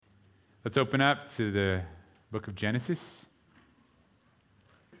Let's open up to the book of Genesis.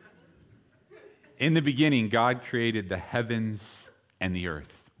 In the beginning, God created the heavens and the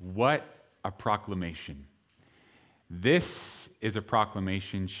earth. What a proclamation. This is a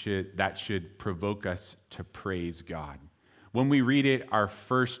proclamation that should provoke us to praise God. When we read it, our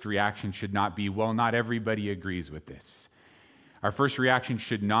first reaction should not be, well, not everybody agrees with this. Our first reaction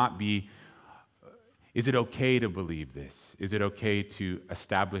should not be, is it okay to believe this? Is it okay to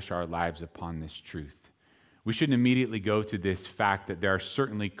establish our lives upon this truth? We shouldn't immediately go to this fact that there are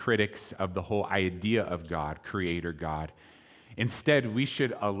certainly critics of the whole idea of God, Creator God. Instead, we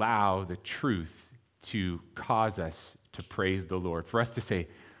should allow the truth to cause us to praise the Lord, for us to say,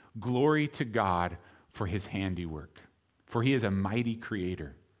 glory to God for his handiwork, for he is a mighty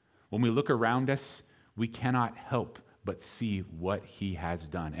creator. When we look around us, we cannot help but see what he has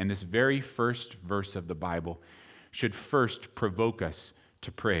done. And this very first verse of the Bible should first provoke us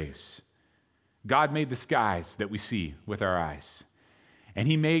to praise. God made the skies that we see with our eyes. And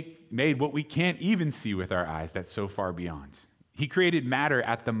he made what we can't even see with our eyes that's so far beyond. He created matter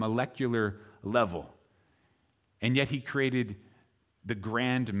at the molecular level. And yet he created the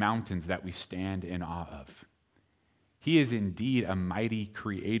grand mountains that we stand in awe of. He is indeed a mighty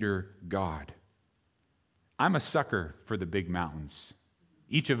creator God. I'm a sucker for the big mountains.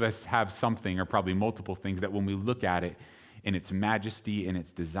 Each of us have something, or probably multiple things, that when we look at it in its majesty, in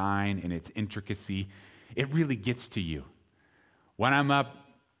its design, in its intricacy, it really gets to you. When I'm up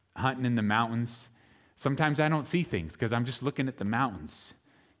hunting in the mountains, sometimes I don't see things because I'm just looking at the mountains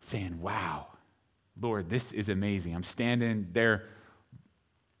saying, wow, Lord, this is amazing. I'm standing there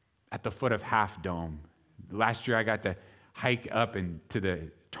at the foot of Half Dome. Last year I got to hike up to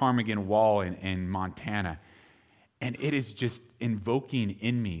the Ptarmigan Wall in Montana. And it is just invoking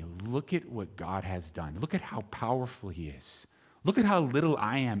in me, look at what God has done. Look at how powerful he is. Look at how little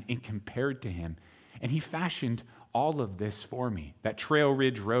I am in compared to him. And he fashioned all of this for me. That Trail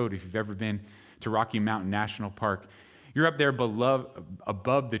Ridge Road, if you've ever been to Rocky Mountain National Park, you're up there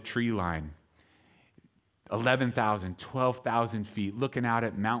above the tree line, 11,000, 12,000 feet, looking out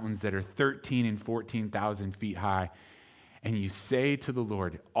at mountains that are 13 and 14,000 feet high. And you say to the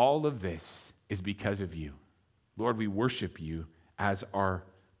Lord, all of this is because of you. Lord, we worship you as our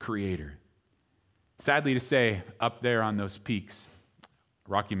creator. Sadly to say, up there on those peaks,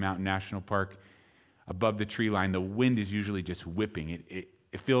 Rocky Mountain National Park, above the tree line, the wind is usually just whipping.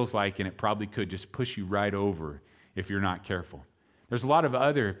 It feels like, and it probably could just push you right over if you're not careful. There's a lot of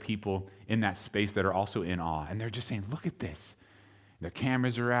other people in that space that are also in awe, and they're just saying, look at this. Their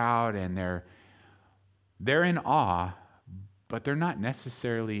cameras are out, and they're in awe, but they're not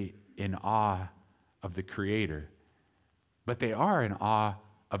necessarily in awe of the Creator, but they are in awe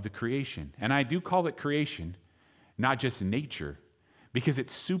of the creation. And I do call it creation, not just nature, because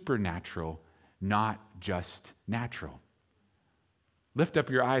it's supernatural, not just natural. Lift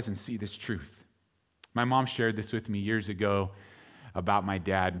up your eyes and see this truth. My mom shared this with me years ago about my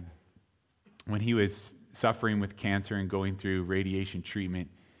dad. When he was suffering with cancer and going through radiation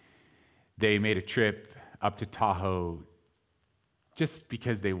treatment, they made a trip up to Tahoe just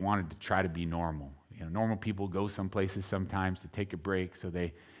because they wanted to try to be normal. You know, normal people go some places sometimes to take a break, so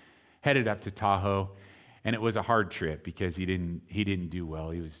they headed up to Tahoe, and it was a hard trip because he didn't do well.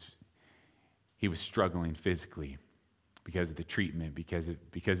 He was struggling physically because of the treatment,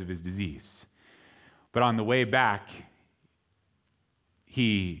 because of his disease. But on the way back,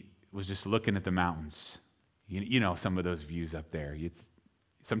 he was just looking at the mountains. You know some of those views up there.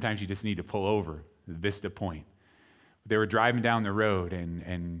 Sometimes you just need to pull over the Vista Point. They were driving down the road,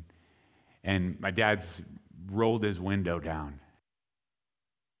 and my dad's rolled his window down.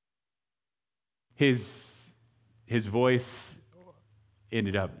 His voice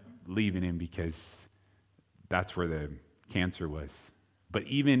ended up leaving him because that's where the cancer was. But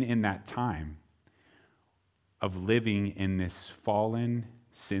even in that time of living in this fallen,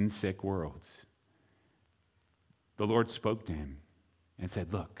 sin-sick world, the Lord spoke to him and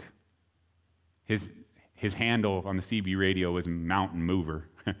said, look, his handle on the CB radio was Mountain Mover.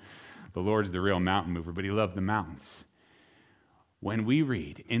 The Lord's the real mountain mover, but he loved the mountains. When we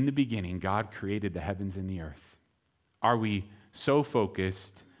read, in the beginning, God created the heavens and the earth, are we so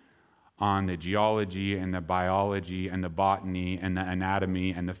focused on the geology and the biology and the botany and the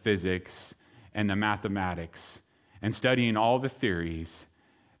anatomy and the physics and the mathematics and studying all the theories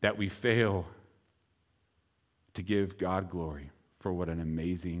that we fail to give God glory for what an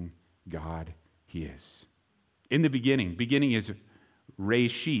amazing God he is? In the beginning is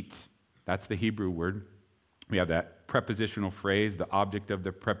Reshit. That's the Hebrew word. We have that prepositional phrase, the object of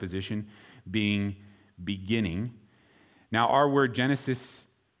the preposition being beginning. Now, our word Genesis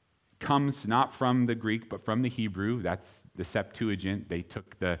comes not from the Greek, but from the Hebrew. That's the Septuagint. They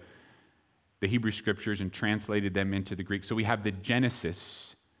took the Hebrew scriptures and translated them into the Greek. So we have the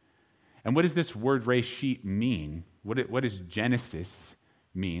Genesis. And what does this word reshit mean? What does Genesis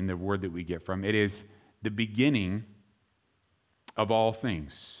mean, the word that we get from? It is the beginning of all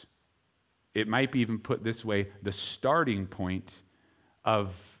things. It might be even put this way, the starting point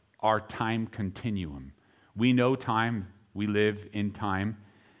of our time continuum. We know time, we live in time,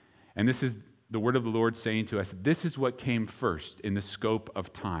 and this is the word of the Lord saying to us, this is what came first in the scope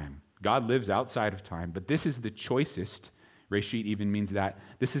of time. God lives outside of time, but this is the choicest. Reshit even means that.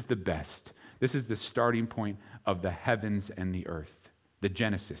 This is the best. This is the starting point of the heavens and the earth, the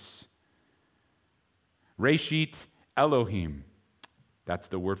Genesis. Reshit Elohim. That's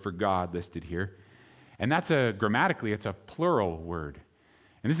the word for God listed here. And that's grammatically, it's a plural word.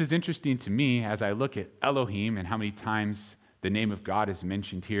 And this is interesting to me as I look at Elohim and how many times the name of God is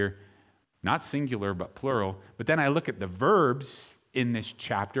mentioned here. Not singular, but plural. But then I look at the verbs in this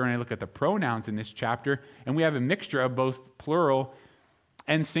chapter, and I look at the pronouns in this chapter, and we have a mixture of both plural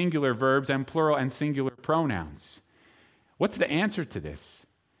and singular verbs and plural and singular pronouns. What's the answer to this?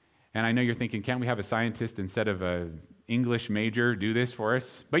 And I know you're thinking, can't we have a scientist instead of an English major do this for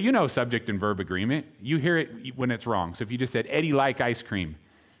us? But you know subject and verb agreement. You hear it when it's wrong. So if you just said, Eddie like ice cream,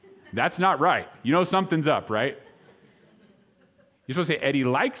 that's not right. You know something's up, right? You're supposed to say, Eddie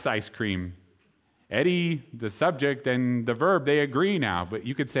likes ice cream. Eddie, the subject, and the verb, they agree now. But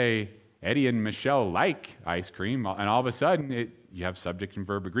you could say, Eddie and Michelle like ice cream, and all of a sudden, you have subject and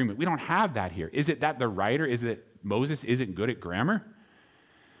verb agreement. We don't have that here. Is it that the writer, is it Moses isn't good at grammar?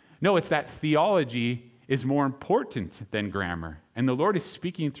 No, it's that theology is more important than grammar. And the Lord is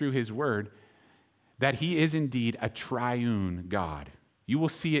speaking through his word that he is indeed a triune God. You will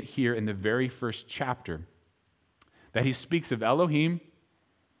see it here in the very first chapter, that he speaks of Elohim,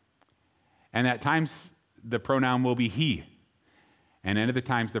 and at times the pronoun will be he, and at other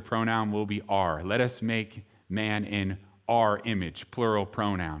times the pronoun will be our. Let us make man in our image, plural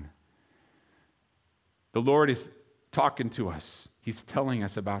pronoun. The Lord is talking to us. He's telling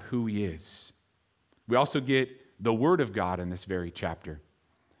us about who he is. We also get the word of God in this very chapter,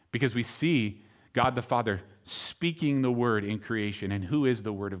 because we see God the Father speaking the word in creation. And who is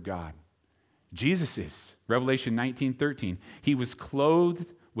the word of God? Jesus is. Revelation 19:13. He was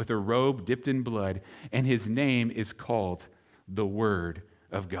clothed with a robe dipped in blood, and his name is called the Word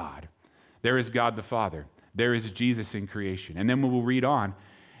of God. There is God the Father. There is Jesus in creation. And then we will read on,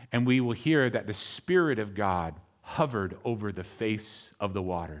 and we will hear that the Spirit of God hovered over the face of the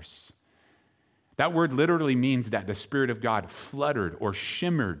waters. That word literally means that the Spirit of God fluttered or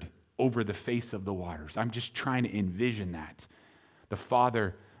shimmered over the face of the waters. I'm just trying to envision that. The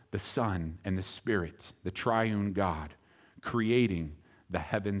Father, the Son, and the Spirit, the triune God, creating the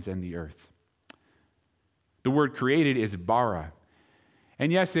heavens and the earth. The word created is bara.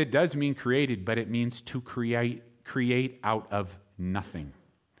 And yes, it does mean created, but it means to create out of nothing.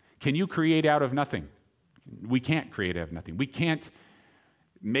 Can you create out of nothing? We can't create out of nothing. We can't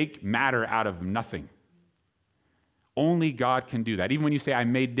make matter out of nothing. Only God can do that. Even when you say, I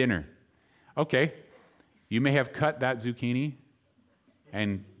made dinner. Okay, you may have cut that zucchini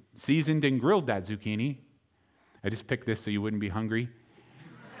and seasoned and grilled that zucchini. I just picked this so you wouldn't be hungry.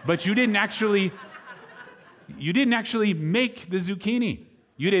 But you didn't actually make the zucchini.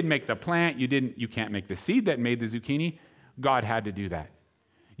 You didn't make the plant. You can't make the seed that made the zucchini. God had to do that.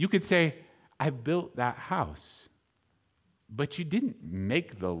 You could say, I built that house, but you didn't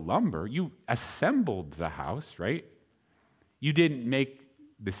make the lumber. You assembled the house, right? You didn't make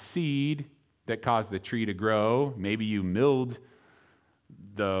the seed that caused the tree to grow. Maybe you milled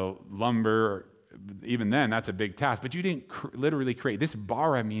the lumber. Even then, that's a big task. But you didn't literally create. This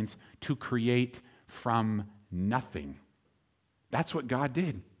bara means to create from nothing. That's what God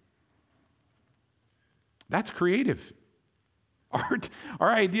did. That's creative.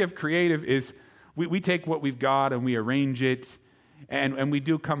 Our idea of creative is we take what we've got and we arrange it, and we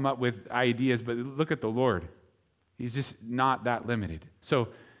do come up with ideas, but look at the Lord. He's just not that limited. So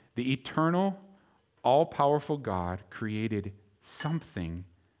the eternal, all-powerful God created something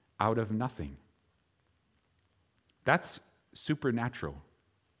out of nothing. That's supernatural.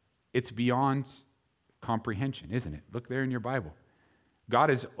 It's beyond comprehension, isn't it? Look there in your Bible. God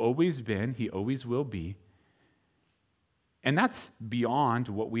has always been, he always will be, and that's beyond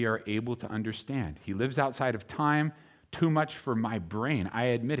what we are able to understand. He lives outside of time, too much for my brain. I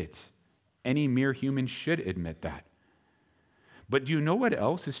admit it. Any mere human should admit that. But do you know what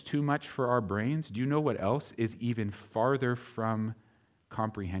else is too much for our brains? Do you know what else is even farther from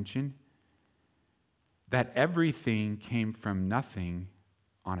comprehension? That everything came from nothing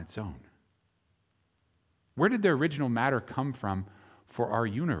on its own. Where did the original matter come from for our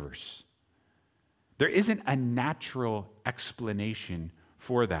universe? There isn't a natural explanation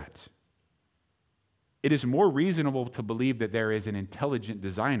for that. It is more reasonable to believe that there is an intelligent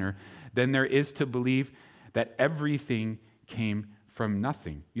designer than there is to believe that everything came from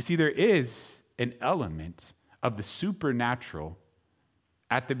nothing. You see, there is an element of the supernatural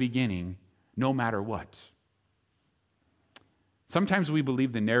at the beginning, no matter what. Sometimes we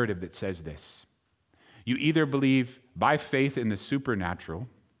believe the narrative that says this. You either believe by faith in the supernatural,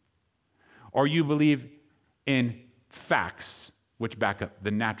 or you believe in facts which back up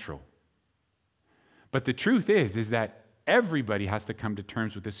the natural. But the truth is that everybody has to come to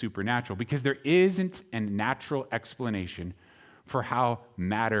terms with the supernatural because there isn't a natural explanation for how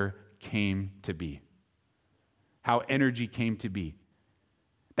matter came to be, how energy came to be.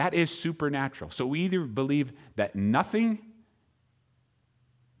 That is supernatural. So we either believe that nothing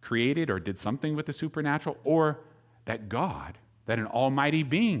created or did something with the supernatural, or that God, that an almighty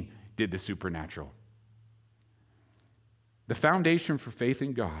being did the supernatural. The foundation for faith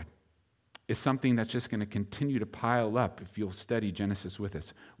in God is something that's just going to continue to pile up if you'll study Genesis with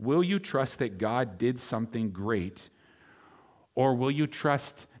us. Will you trust that God did something great, or will you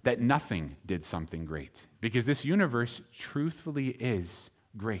trust that nothing did something great? Because this universe truthfully is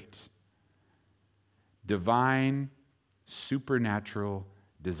great. Divine, supernatural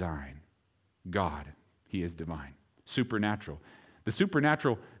design. God, He is divine. Supernatural. The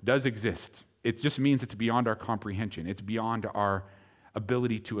supernatural does exist. It just means it's beyond our comprehension. It's beyond our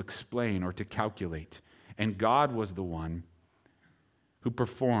ability to explain or to calculate. And God was the one who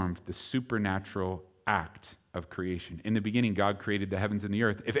performed the supernatural act of creation. In the beginning, God created the heavens and the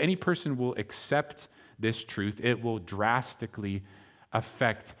earth. If any person will accept this truth, it will drastically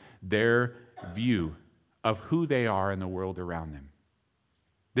affect their view of who they are in the world around them.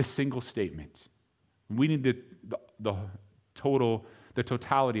 This single statement. We need the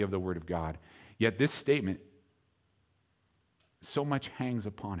totality of the Word of God. Yet this statement, so much hangs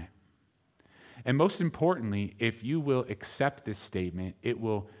upon it. And most importantly, if you will accept this statement, it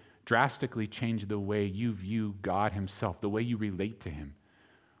will drastically change the way you view God Himself, the way you relate to Him,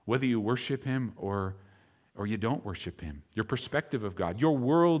 whether you worship Him or you don't worship Him. Your perspective of God, your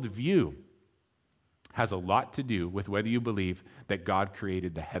worldview has a lot to do with whether you believe that God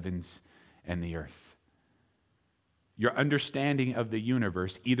created the heavens and the earth. Your understanding of the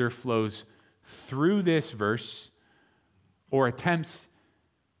universe either flows through this verse or attempts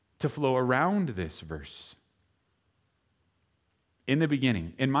to flow around this verse. In the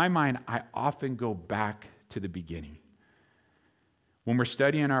beginning, in my mind, I often go back to the beginning. When we're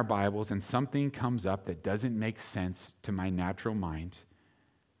studying our Bibles and something comes up that doesn't make sense to my natural mind,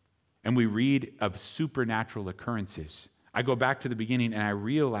 and we read of supernatural occurrences, I go back to the beginning and I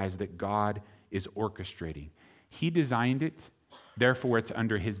realize that God is orchestrating. He designed it, therefore it's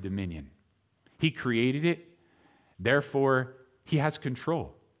under His dominion. He created it, therefore He has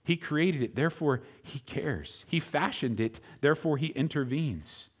control. He created it, therefore He cares. He fashioned it, therefore He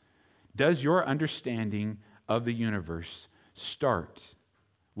intervenes. Does your understanding of the universe start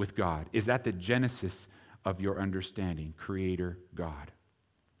with God? Is that the genesis of your understanding, Creator God?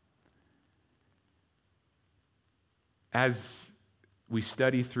 As we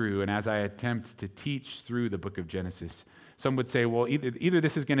study through and as I attempt to teach through the book of Genesis, some would say, well, either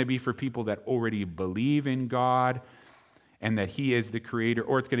this is going to be for people that already believe in God and that He is the creator,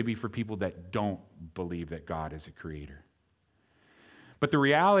 or it's going to be for people that don't believe that God is a creator. But the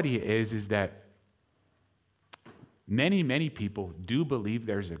reality is that many people do believe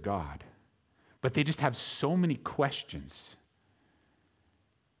there's a God, but they just have so many questions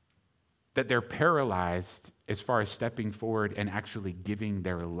that they're paralyzed as far as stepping forward and actually giving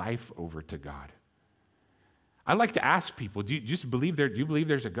their life over to God. I like to ask people, do you believe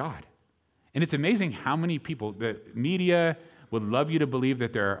there's a God? And it's amazing how many people, the media would love you to believe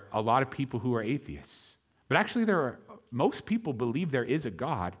that there are a lot of people who are atheists. But actually most people believe there is a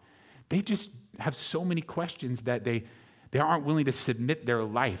God. They just have so many questions that they aren't willing to submit their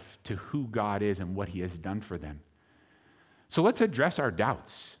life to who God is and what He has done for them. So let's address our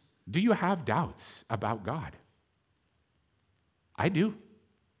doubts. Do you have doubts about God? I do.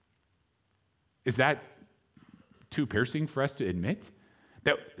 Is that too piercing for us to admit?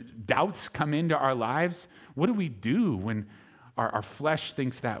 That doubts come into our lives? What do we do when our flesh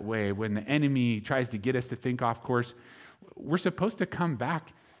thinks that way, when the enemy tries to get us to think off course? We're supposed to come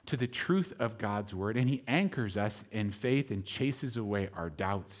back to the truth of God's word, and He anchors us in faith and chases away our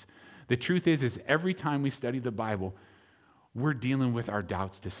doubts. The truth is every time we study the Bible, we're dealing with our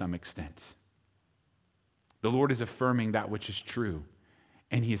doubts to some extent. The Lord is affirming that which is true,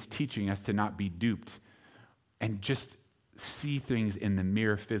 And he is teaching us to not be duped and just see things in the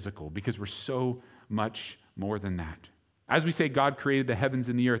mere physical, because we're so much more than that. As we say, God created the heavens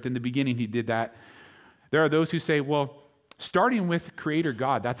and the earth. In the beginning, he did that. There are those who say, well, starting with Creator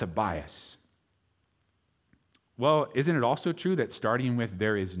God, that's a bias. Well, isn't it also true that starting with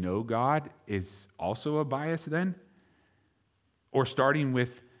there is no God is also a bias then? Or starting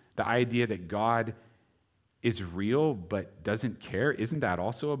with the idea that God is real but doesn't care, isn't that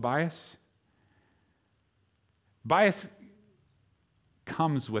also a bias? Bias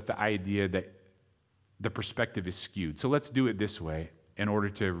comes with the idea that the perspective is skewed. So let's do it this way in order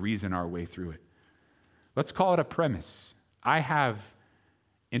to reason our way through it. Let's call it a premise. I have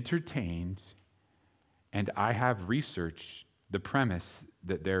entertained and I have researched the premise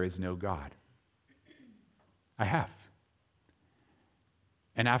that there is no God. I have.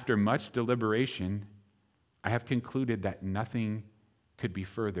 And after much deliberation, I have concluded that nothing could be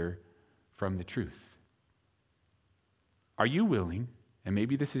further from the truth. Are you willing, and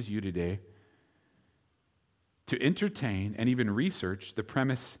maybe this is you today, to entertain and even research the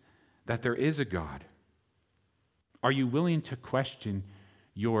premise that there is a God? Are you willing to question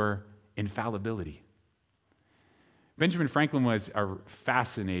your infallibility? Benjamin Franklin was a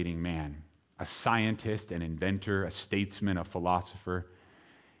fascinating man, a scientist, an inventor, a statesman, a philosopher,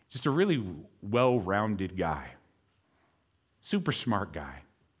 just a really well-rounded guy, super smart guy.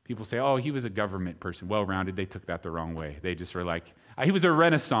 People say, oh, he was a government person, well-rounded. They took that the wrong way. They just were like, he was a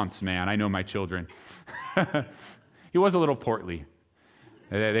Renaissance man. I know my children. He was a little portly.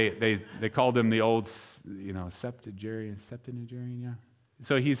 They called him the old, septuagenarian, yeah.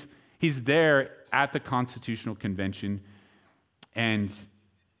 So he's there at the Constitutional Convention, and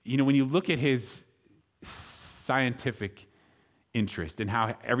when you look at his scientific interest and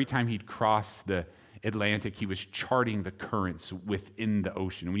how every time he'd cross the Atlantic, he was charting the currents within the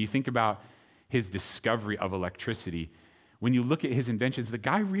ocean. When you think about his discovery of electricity, when you look at his inventions, the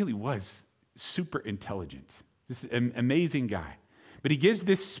guy really was super intelligent, just an amazing guy. But he gives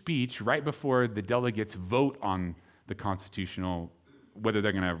this speech right before the delegates vote on the constitutional, whether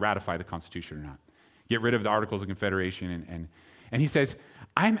they're going to ratify the Constitution or not, get rid of the Articles of Confederation. And he says,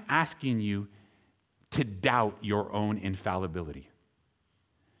 I'm asking you to doubt your own infallibility,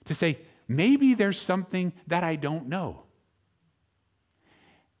 to say, maybe there's something that I don't know.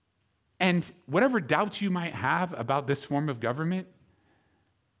 And whatever doubts you might have about this form of government,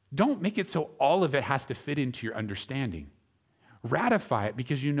 don't make it so all of it has to fit into your understanding. Ratify it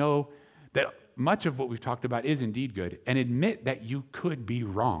because you know that much of what we've talked about is indeed good, and admit that you could be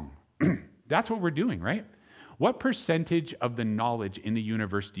wrong. That's what we're doing, right? What percentage of the knowledge in the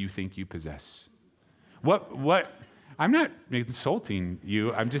universe do you think you possess? What? I'm not insulting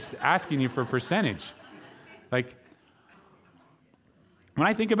you. I'm just asking you for a percentage. Like, when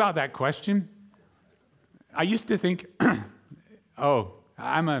I think about that question, I used to think, oh,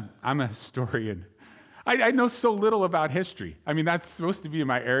 I'm a historian. I know so little about history. I mean, that's supposed to be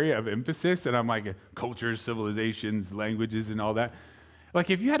my area of emphasis, and I'm like cultures, civilizations, languages, and all that. Like,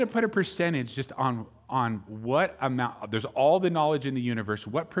 if you had to put a percentage just on what amount, there's all the knowledge in the universe,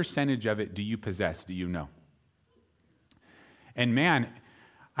 what percentage of it do you possess, do you know? And man,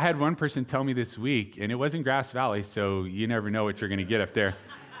 I had one person tell me this week, and it was in Grass Valley, so you never know what you're going to get up there.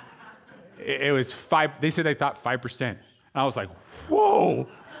 It was 5, they said they thought 5%. And I was like, whoa.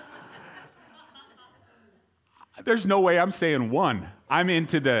 There's no way I'm saying 1. I'm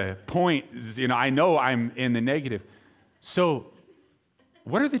into the point, I know I'm in the negative. So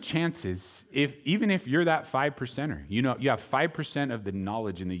what are the chances, even if you're that 5%er, you have 5% of the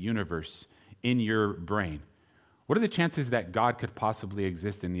knowledge in the universe in your brain, what are the chances that God could possibly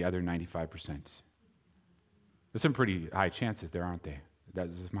exist in the other 95%? There's some pretty high chances there, aren't they?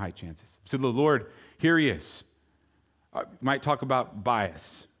 There's some high chances. So the Lord, here he is. Might talk about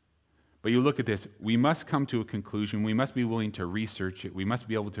bias. But you look at this, we must come to a conclusion. We must be willing to research it. We must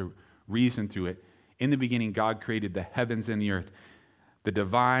be able to reason through it. In the beginning, God created the heavens and the earth, the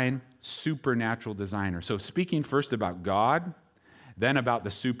divine, supernatural designer. So speaking first about God, then about the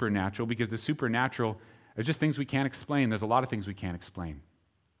supernatural, because the supernatural are just things we can't explain. There's a lot of things we can't explain.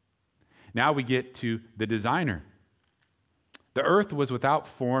 Now we get to the designer. The earth was without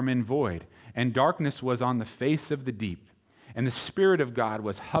form and void, and darkness was on the face of the deep. And the Spirit of God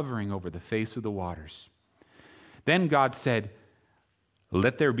was hovering over the face of the waters. Then God said,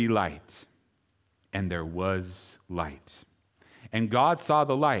 let there be light. And there was light. And God saw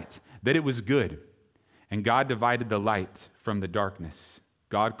the light, that it was good. And God divided the light from the darkness.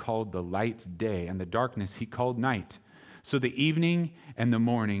 God called the light day, and the darkness he called night. So the evening and the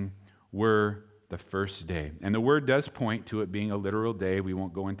morning were the first day. And the word does point to it being a literal day. We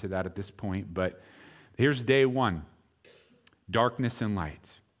won't go into that at this point, but here's day one, darkness and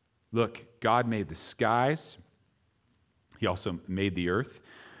light. Look, God made the skies. He also made the earth,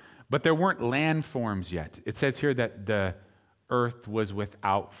 but there weren't landforms yet. It says here that the earth was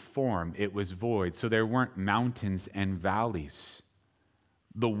without form. It was void. So there weren't mountains and valleys.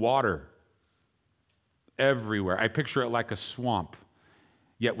 The water everywhere. I picture it like a swamp,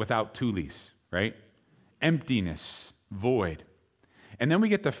 yet without tules, right? Emptiness, void. And then we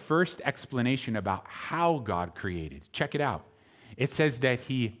get the first explanation about how God created. Check it out. It says that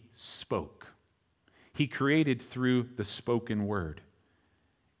he spoke. He created through the spoken word.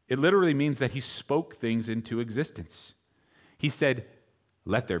 It literally means that he spoke things into existence. He said,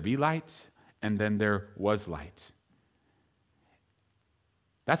 "Let there be light," and then there was light.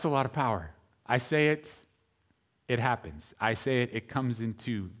 That's a lot of power. I say it, it happens. I say it, it comes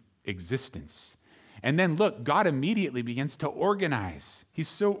into existence. And then look, God immediately begins to organize. He's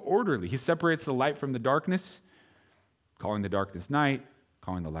so orderly. He separates the light from the darkness, calling the darkness night,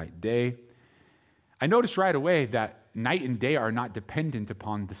 calling the light day. I noticed right away that night and day are not dependent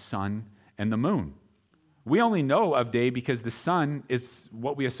upon the sun and the moon. We only know of day because the sun is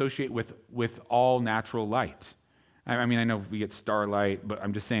what we associate with all natural light. I mean, I know we get starlight, but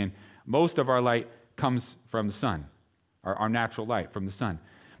I'm just saying most of our light comes from the sun, our natural light from the sun.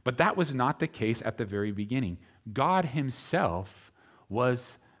 But that was not the case at the very beginning. God himself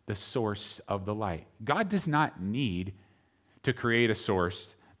was the source of the light. God does not need to create a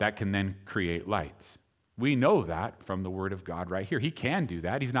source that can then create light. We know that from the Word of God right here. He can do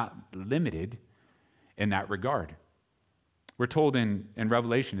that. He's not limited in that regard. We're told in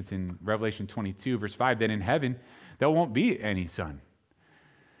Revelation, it's in Revelation 22, verse 5, that in heaven there won't be any sun.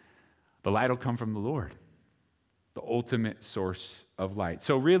 The light will come from the Lord, the ultimate source of light.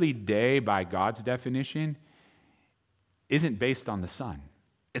 So really, day, by God's definition, isn't based on the sun.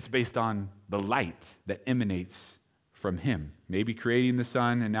 It's based on the light that emanates from him, maybe creating the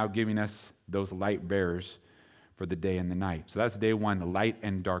sun and now giving us those light bearers for the day and the night. So that's day one, the light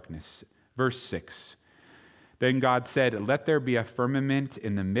and darkness. Verse 6, then God said, "Let there be a firmament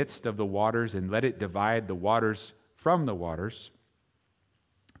in the midst of the waters, and let it divide the waters from the waters."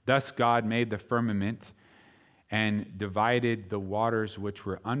 Thus God made the firmament and divided the waters which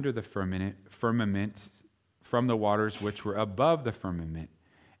were under the firmament from the waters which were above the firmament,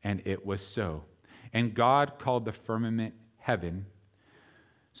 and it was so. And God called the firmament heaven.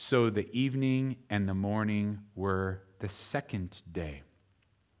 So the evening and the morning were the second day.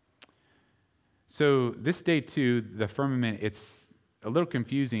 So this day too, the firmament, it's a little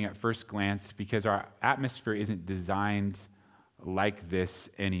confusing at first glance because our atmosphere isn't designed like this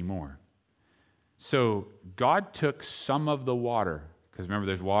anymore. So God took some of the water, because remember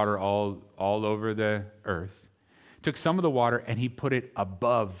there's water all over the earth, took some of the water and he put it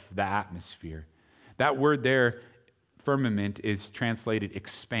above the atmosphere. That word there, firmament, is translated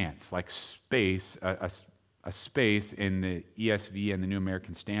expanse, like space, a space in the ESV and the New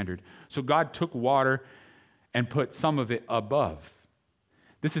American Standard. So God took water and put some of it above.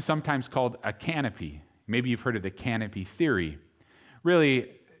 This is sometimes called a canopy. Maybe you've heard of the canopy theory. Really,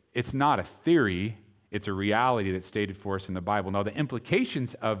 it's not a theory, it's a reality that's stated for us in the Bible. Now, the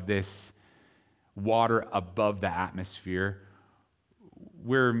implications of this water above the atmosphere,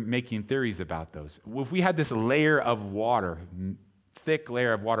 we're making theories about those. If we had this layer of water, thick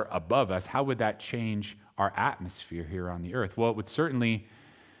layer of water above us, how would that change our atmosphere here on the earth? Well, it would certainly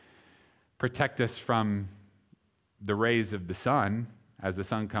protect us from the rays of the sun. As the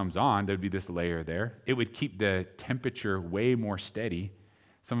sun comes on, there'd be this layer there. It would keep the temperature way more steady.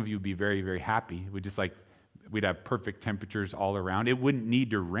 Some of you would be very, very happy. We'd have perfect temperatures all around. It wouldn't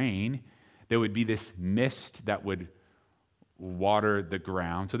need to rain. There would be this mist that would water the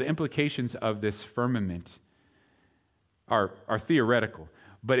ground. So the implications of this firmament are theoretical.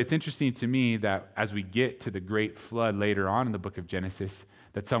 But it's interesting to me that as we get to the great flood later on in the book of Genesis,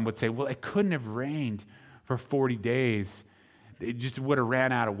 that some would say, well, it couldn't have rained for 40 days. It just would have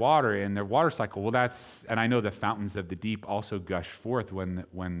ran out of water in their water cycle. Well, and I know the fountains of the deep also gushed forth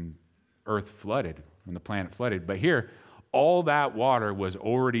when earth flooded, when the planet flooded. But here, all that water was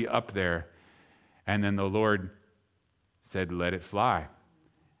already up there. And then the Lord said, let it fly.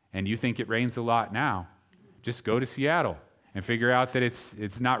 And you think it rains a lot now. Just go to Seattle and figure out that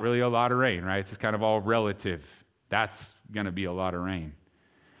it's not really a lot of rain, right? It's just kind of all relative. That's going to be a lot of rain.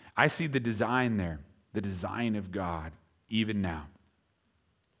 I see the design there, the design of God, even now.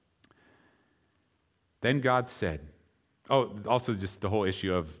 Then God said, also just the whole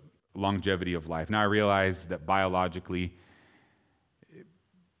issue of longevity of life. Now I realize that biologically,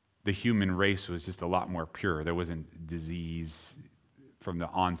 the human race was just a lot more pure. There wasn't disease from the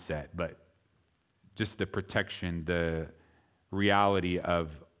onset, but just the protection, the reality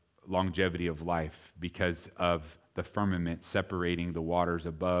of longevity of life because of the firmament separating the waters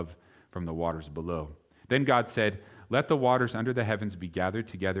above from the waters below. Then God said, "Let the waters under the heavens be gathered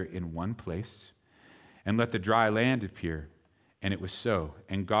together in one place, and let the dry land appear." And it was so.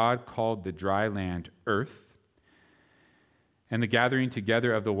 And God called the dry land earth, and the gathering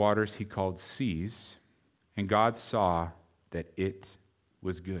together of the waters he called seas. And God saw that it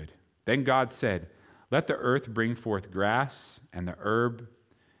was good. Then God said, "Let the earth bring forth grass, and the herb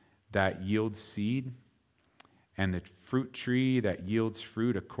that yields seed, and the fruit tree that yields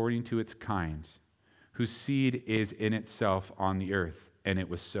fruit according to its kind, whose seed is in itself on the earth." And it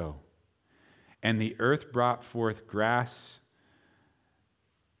was so. And the earth brought forth grass,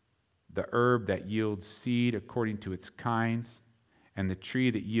 the herb that yields seed according to its kind, and the tree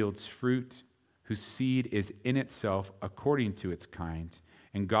that yields fruit, whose seed is in itself according to its kind.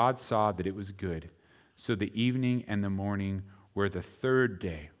 And God saw that it was good. So the evening and the morning were the third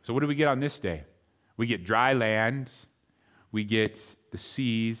day. So what do we get on this day? We get dry land, we get the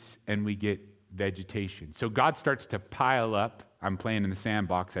seas, and we get vegetation. So God starts to pile up. I'm playing in the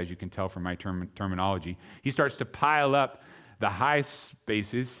sandbox, as you can tell from my terminology. He starts to pile up the high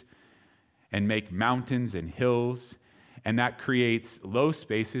spaces and make mountains and hills, and that creates low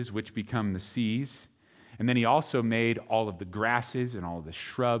spaces, which become the seas. And then he also made all of the grasses and all of the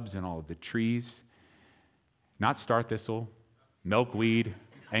shrubs and all of the trees, not star thistle, milkweed,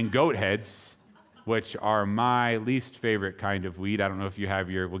 and goat heads, which are my least favorite kind of weed. I don't know if you have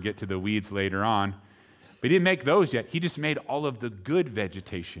we'll get to the weeds later on. But he didn't make those yet. He just made all of the good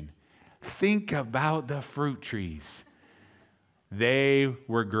vegetation. Think about the fruit trees. They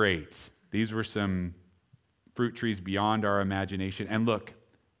were great. These were some fruit trees beyond our imagination. And look,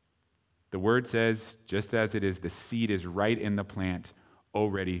 the word says, just as it is, the seed is right in the plant,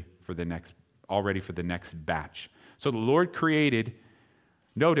 already for the next batch. So the Lord created,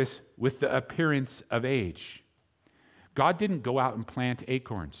 notice, with the appearance of age. God didn't go out and plant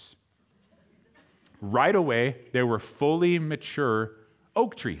acorns. Right away, there were fully mature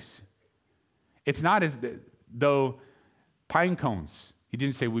oak trees. It's not as though pine cones. He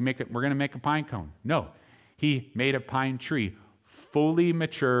didn't say we're going to make a pine cone. No, he made a pine tree, fully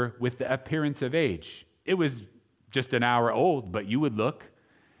mature with the appearance of age. It was just an hour old, but you would look,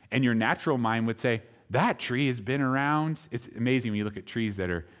 and your natural mind would say, that tree has been around. It's amazing when you look at trees that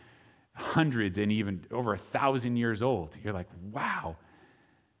are hundreds and even over 1,000 years old. You're like, wow.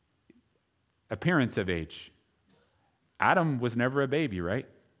 Appearance of age. Adam was never a baby, right?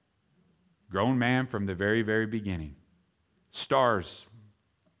 Grown man from the very, very beginning. Stars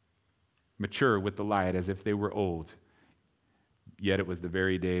mature with the light as if they were old, yet it was the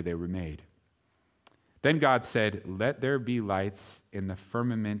very day they were made. Then God said, "Let there be lights in the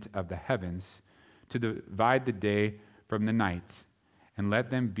firmament of the heavens to divide the day from the night, and let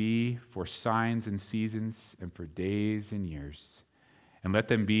them be for signs and seasons and for days and years. And let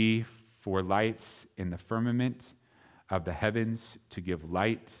them be for lights in the firmament of the heavens to give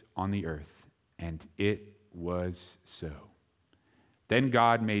light on the earth." And it was so. Then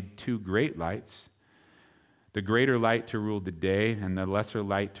God made two great lights, the greater light to rule the day and the lesser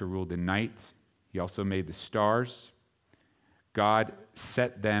light to rule the night. He also made the stars. God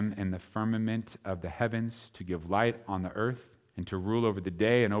set them in the firmament of the heavens to give light on the earth and to rule over the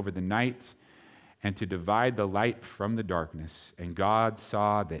day and over the night and to divide the light from the darkness. And God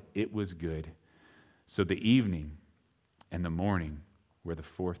saw that it was good. So the evening and the morning were the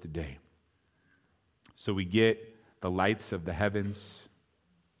fourth day. So we get the lights of the heavens,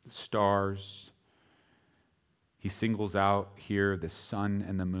 the stars. He singles out here the sun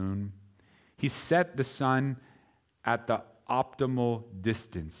and the moon. He set the sun at the optimal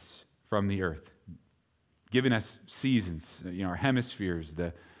distance from the earth, giving us seasons, our hemispheres,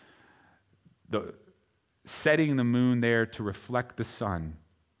 the setting the moon there to reflect the sun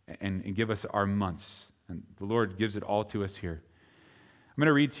and give us our months. And the Lord gives it all to us here. I'm going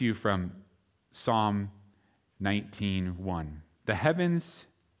to read to you from Psalm 19:1. The heavens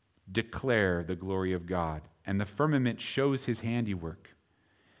declare the glory of God, and the firmament shows his handiwork.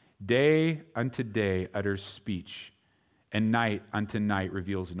 Day unto day utters speech, and night unto night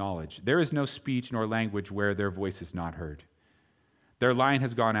reveals knowledge. There is no speech nor language where their voice is not heard. Their line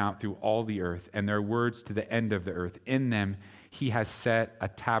has gone out through all the earth, and their words to the end of the earth. In them he has set a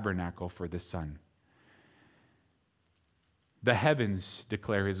tabernacle for the sun. The heavens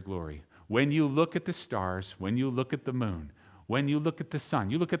declare his glory. When you look at the stars, when you look at the moon, when you look at the sun,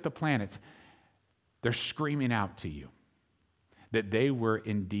 you look at the planets, they're screaming out to you. that they were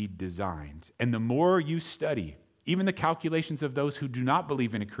indeed designed. And the more you study, even the calculations of those who do not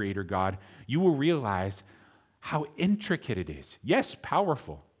believe in a creator God, you will realize how intricate it is. Yes,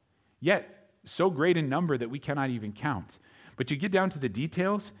 powerful, yet so great in number that we cannot even count. But you get down to the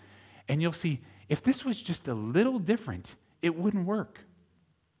details, and you'll see, if this was just a little different, it wouldn't work.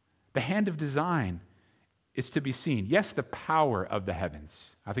 The hand of design is to be seen. Yes, the power of the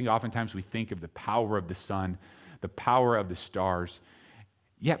heavens. I think oftentimes we think of the power of the sun, the power of the stars,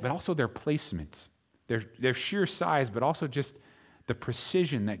 but also their placement, their sheer size, but also just the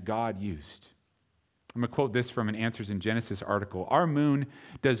precision that God used. I'm going to quote this from an Answers in Genesis article. Our moon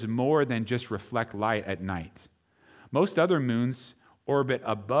does more than just reflect light at night. Most other moons orbit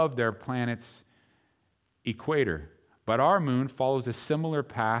above their planet's equator, but our moon follows a similar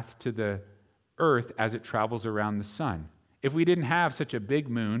path to the Earth as it travels around the sun. If we didn't have such a big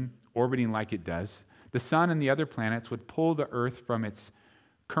moon orbiting like it does, the sun and the other planets would pull the Earth from its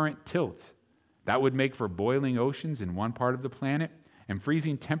current tilt. That would make for boiling oceans in one part of the planet and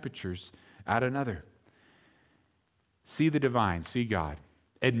freezing temperatures at another. See the divine, see God.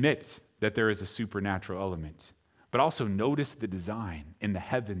 Admit that there is a supernatural element, but also notice the design in the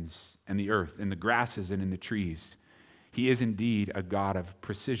heavens and the earth, in the grasses and in the trees. He is indeed a God of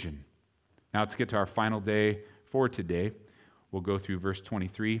precision. Now let's get to our final day for today. We'll go through verse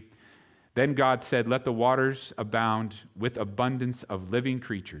 23. Then God said, "Let the waters abound with abundance of living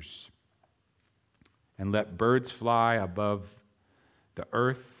creatures, and let birds fly above the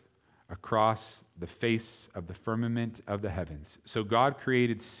earth across the face of the firmament of the heavens." So God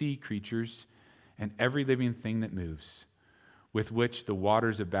created sea creatures and every living thing that moves, with which the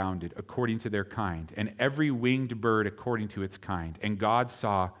waters abounded according to their kind, and every winged bird according to its kind. And God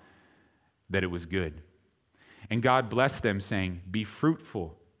saw that it was good. And God blessed them, saying, "Be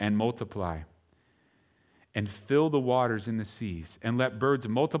fruitful and multiply, and fill the waters in the seas, and let birds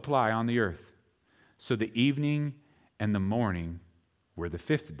multiply on the earth." So the evening and the morning were the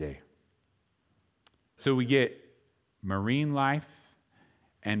fifth day. So we get marine life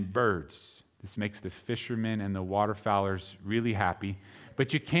and birds. This makes the fishermen and the waterfowlers really happy.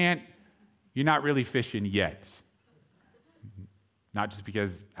 But you're not really fishing yet. Not just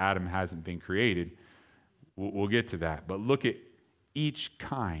because Adam hasn't been created. We'll get to that. But look at each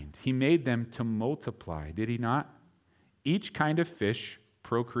kind. He made them to multiply, did he not? Each kind of fish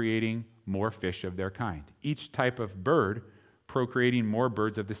procreating more fish of their kind. Each type of bird procreating more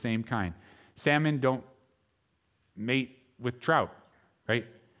birds of the same kind. Salmon don't mate with trout, right?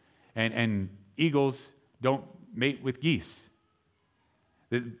 And eagles don't mate with geese.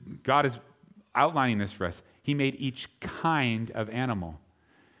 God is outlining this for us. He made each kind of animal.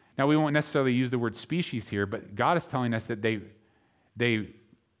 Now, we won't necessarily use the word species here, but God is telling us that they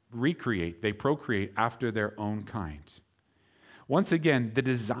recreate, they procreate after their own kind. Once again, the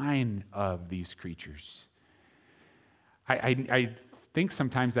design of these creatures. I think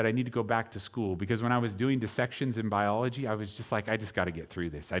sometimes that I need to go back to school, because when I was doing dissections in biology, I was just like, I just got to get through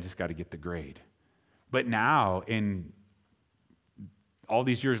this. I just got to get the grade. But now, in all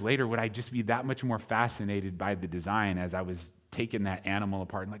these years later, would I just be that much more fascinated by the design as I was taking that animal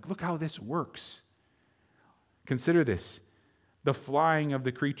apart and like, look how this works. Consider this, the flying of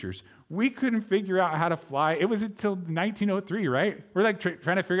the creatures. We couldn't figure out how to fly. It was until 1903, right? We're like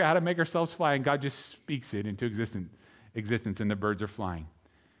trying to figure out how to make ourselves fly, and God just speaks it into existence, and the birds are flying.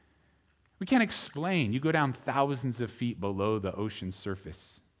 We can't explain. You go down thousands of feet below the ocean's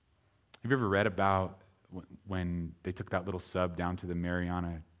surface. Have you ever read about when they took that little sub down to the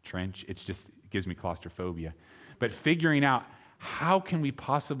Mariana Trench? It gives me claustrophobia. But figuring out, how can we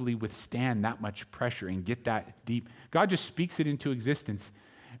possibly withstand that much pressure and get that deep? God just speaks it into existence,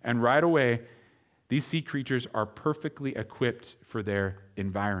 and right away, these sea creatures are perfectly equipped for their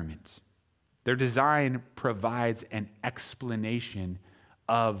environment. Their design provides an explanation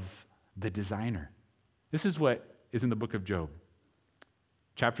of the designer. This is what is in the book of Job.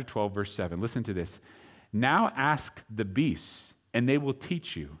 Chapter 12, verse 7. Listen to this. "Now ask the beasts, and they will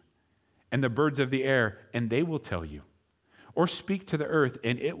teach you, and the birds of the air, and they will tell you. Or speak to the earth,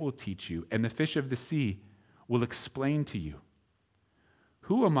 and it will teach you, and the fish of the sea will explain to you.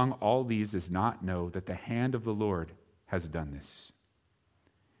 Who among all these does not know that the hand of the Lord has done this?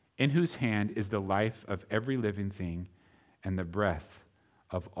 In whose hand is the life of every living thing and the breath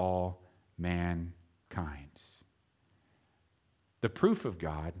of all mankind?" The proof of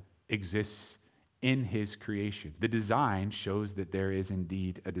God exists in his creation. The design shows that there is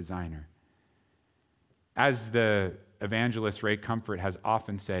indeed a designer. As the evangelist Ray Comfort has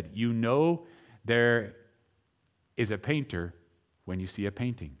often said, you know there is a painter when you see a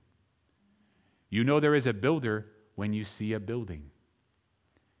painting. You know there is a builder when you see a building.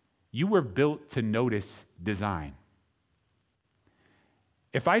 You were built to notice design.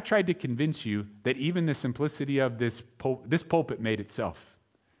 If I tried to convince you that even the simplicity of this pulpit made itself,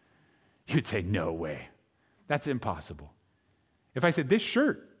 you'd say, no way. That's impossible. If I said, this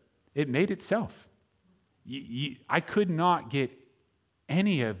shirt, it made itself, I could not get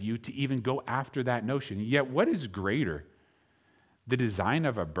any of you to even go after that notion. Yet what is greater? The design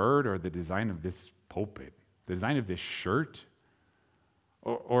of a bird or the design of this pulpit? The design of this shirt?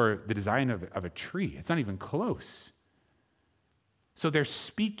 Or the design of a tree? It's not even close. So they're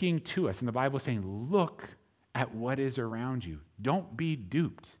speaking to us, and the Bible is saying, look at what is around you. Don't be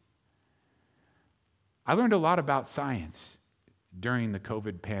duped. I learned a lot about science during the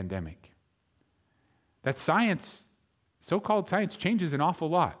COVID pandemic. That science, so-called science, changes an awful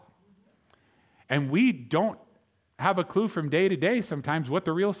lot. And we don't have a clue from day to day sometimes what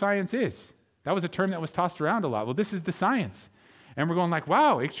the real science is. That was a term that was tossed around a lot. Well, this is the science. And we're going like,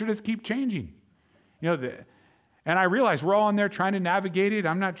 wow, it sure does keep changing. And I realize we're all in there trying to navigate it.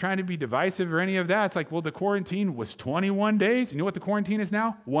 I'm not trying to be divisive or any of that. It's like, well, the quarantine was 21 days. You know what the quarantine is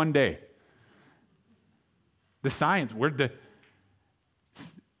now? 1 day. The science,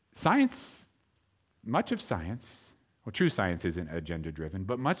 much of science, well, true science isn't agenda-driven,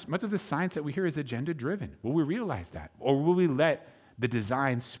 but much of the science that we hear is agenda-driven. Will we realize that? Or will we let the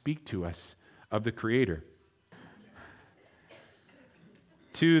design speak to us of the Creator?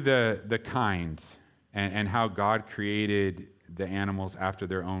 To the kind, and how God created the animals after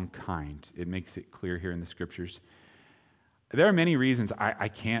their own kind. It makes it clear here in the Scriptures. There are many reasons I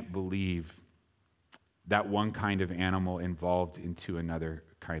can't believe that one kind of animal evolved into another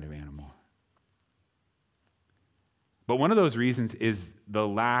kind of animal. But one of those reasons is the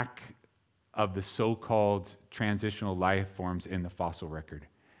lack of the so-called transitional life forms in the fossil record.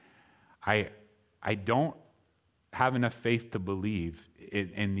 I don't have enough faith to believe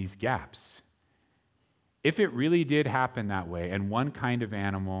in these gaps. If it really did happen that way, and one kind of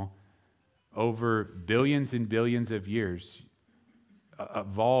animal over billions and billions of years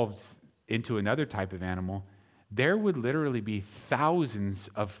evolved into another type of animal, there would literally be thousands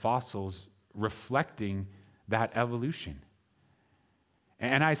of fossils reflecting that evolution.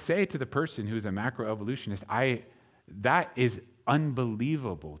 And I say to the person who's a macroevolutionist, that is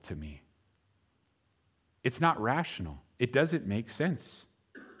unbelievable to me. It's not rational. It doesn't make sense.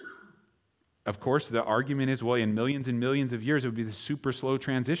 Of course, the argument is, well, in millions and millions of years, it would be the super slow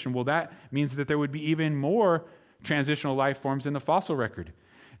transition. Well, that means that there would be even more transitional life forms in the fossil record.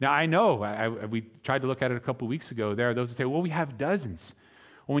 Now, I know, we tried to look at it a couple weeks ago. There are those that say, well, we have dozens.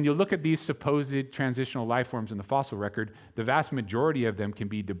 Well, when you look at these supposed transitional life forms in the fossil record, the vast majority of them can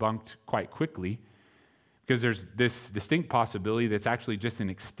be debunked quite quickly because there's this distinct possibility that's actually just an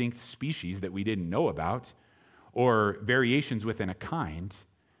extinct species that we didn't know about or variations within a kind.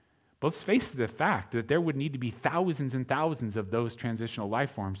 But let's face the fact that there would need to be thousands and thousands of those transitional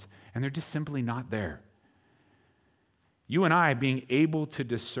life forms, and they're just simply not there. You and I, being able to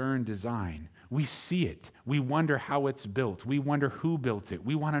discern design, we see it. We wonder how it's built. We wonder who built it.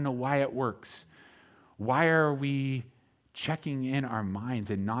 We want to know why it works. Why are we checking in our minds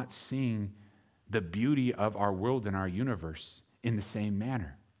and not seeing the beauty of our world and our universe in the same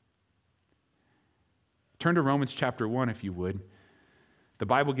manner? Turn to Romans chapter 1, if you would. The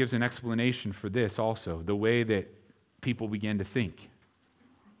Bible gives an explanation for this also, the way that people begin to think.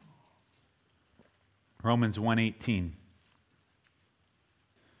 Romans 1:18.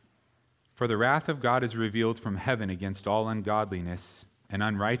 For the wrath of God is revealed from heaven against all ungodliness and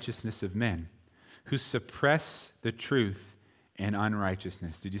unrighteousness of men, who suppress the truth in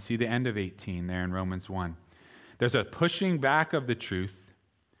unrighteousness. Did you see the end of 18 there in Romans 1? There's a pushing back of the truth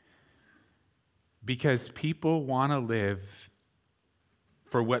because people want to live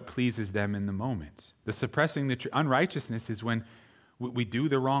for what pleases them in the moment. The suppressing the unrighteousness is when we do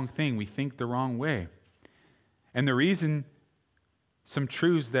the wrong thing, we think the wrong way. And the reason some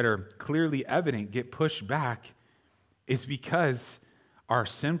truths that are clearly evident get pushed back is because our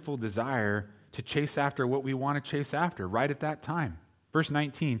sinful desire to chase after what we want to chase after right at that time. Verse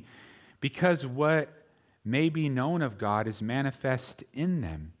 19, because what may be known of God is manifest in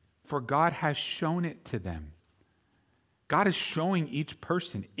them, for God has shown it to them. God is showing each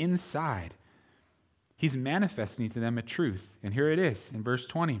person inside. He's manifesting to them a truth. And here it is in verse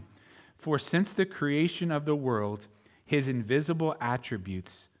 20. For since the creation of the world, his invisible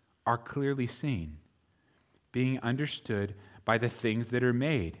attributes are clearly seen, being understood by the things that are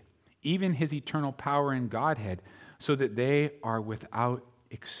made, even his eternal power and Godhead, so that they are without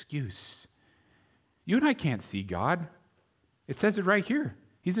excuse. You and I can't see God. It says it right here.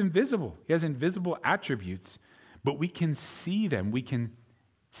 He's invisible. He has invisible attributes. but we can see them, we can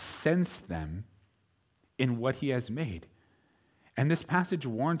sense them in what he has made. And this passage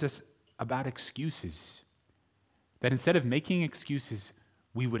warns us about excuses, that instead of making excuses,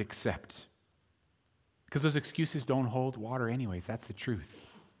 we would accept. Because those excuses don't hold water anyways. That's the truth.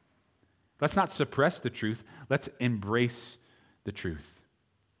 Let's not suppress the truth. Let's embrace the truth.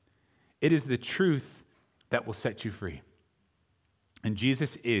 It is the truth that will set you free. And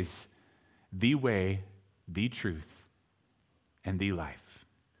Jesus is the way, the truth, and the life.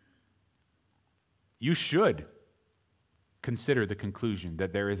 You should consider the conclusion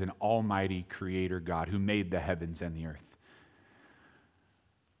that there is an almighty creator God who made the heavens and the earth.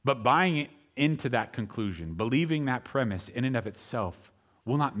 But buying into that conclusion, believing that premise in and of itself,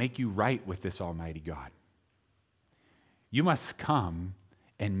 will not make you right with this almighty God. You must come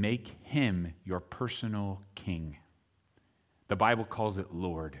and make him your personal king. The Bible calls it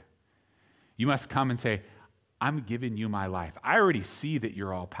Lord. You must come and say, I'm giving you my life. I already see that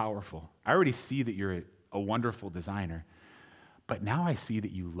you're all powerful. I already see that you're a wonderful designer. But now I see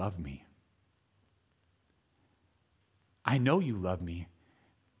that you love me. I know you love me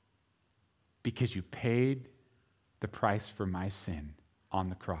because you paid the price for my sin on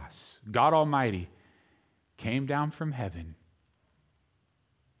the cross. God Almighty came down from heaven,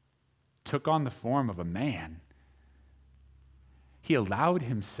 took on the form of a man. He allowed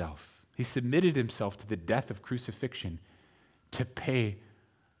himself, he submitted himself to the death of crucifixion to pay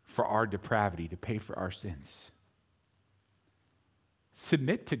for our depravity, to pay for our sins.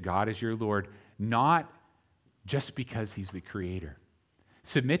 Submit to God as your Lord, not just because he's the creator.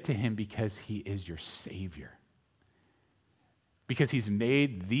 Submit to him because he is your Savior. Because he's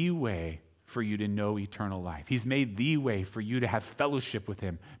made the way for you to know eternal life. He's made the way for you to have fellowship with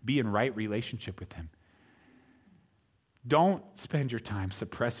him, be in right relationship with him. Don't spend your time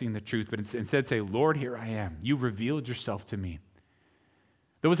suppressing the truth, but instead say, Lord, here I am. You revealed yourself to me.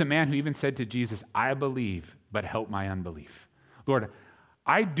 There was a man who even said to Jesus, I believe, but help my unbelief. Lord,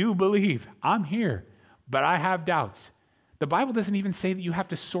 I do believe. I'm here, but I have doubts. The Bible doesn't even say that you have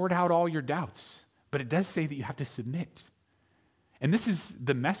to sort out all your doubts, but it does say that you have to submit. And this is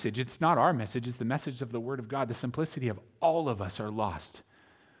the message. It's not our message. It's the message of the Word of God. The simplicity of all of us are lost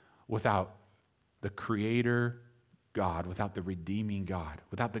without the Creator God, without the redeeming God,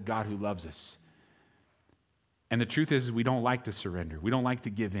 without the God who loves us. And the truth is, we don't like to surrender. We don't like to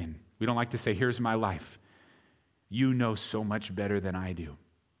give in. We don't like to say, here's my life. You know so much better than I do.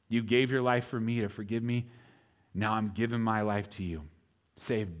 You gave your life for me to forgive me. Now I'm giving my life to you,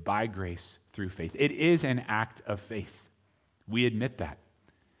 saved by grace through faith. It is an act of faith. We admit that.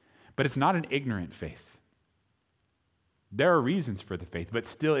 But it's not an ignorant faith. There are reasons for the faith, but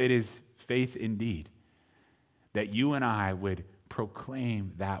still it is faith indeed that you and I would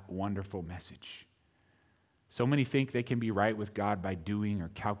proclaim that wonderful message. So many think they can be right with God by doing or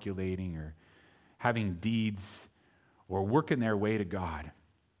calculating or having deeds or working their way to God.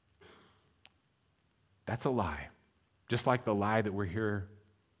 That's a lie. Just like the lie that we're here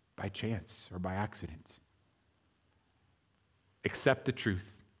by chance or by accident. Accept the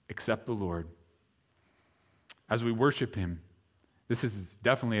truth. Accept the Lord. As we worship him, this is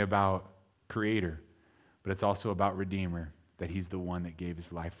definitely about Creator, but it's also about Redeemer, that he's the one that gave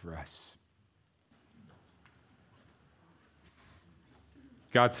his life for us.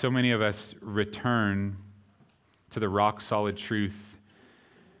 God, so many of us return to the rock-solid truth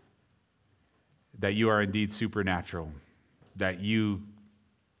that you are indeed supernatural, that you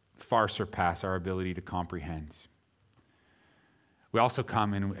far surpass our ability to comprehend. We also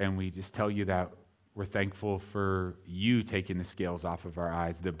come and we just tell you that we're thankful for you taking the scales off of our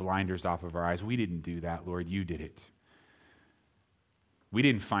eyes, the blinders off of our eyes. We didn't do that, Lord. You did it. We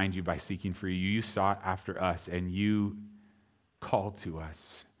didn't find you by seeking for you. You sought after us, and you called to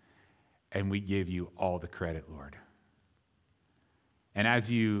us, and we give you all the credit, Lord. And as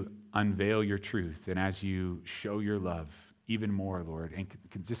you unveil your truth, and as you show your love even more, Lord, and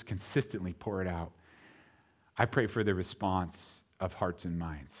just consistently pour it out, I pray for the response of hearts and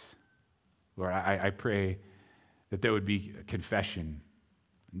minds. Lord, I pray that there would be a confession,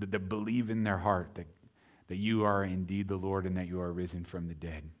 that believe in their heart that you are indeed the Lord and that you are risen from the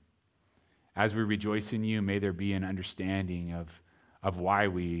dead. As we rejoice in you, may there be an understanding of why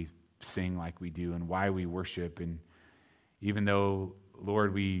we sing like we do and why we worship. And even though,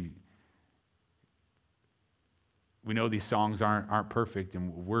 Lord, we know these songs aren't perfect,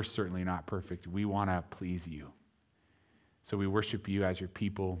 and we're certainly not perfect, we want to please you. So we worship you as your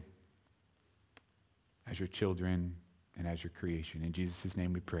people, as your children, and as your creation. In Jesus'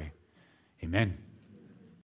 name we pray. Amen.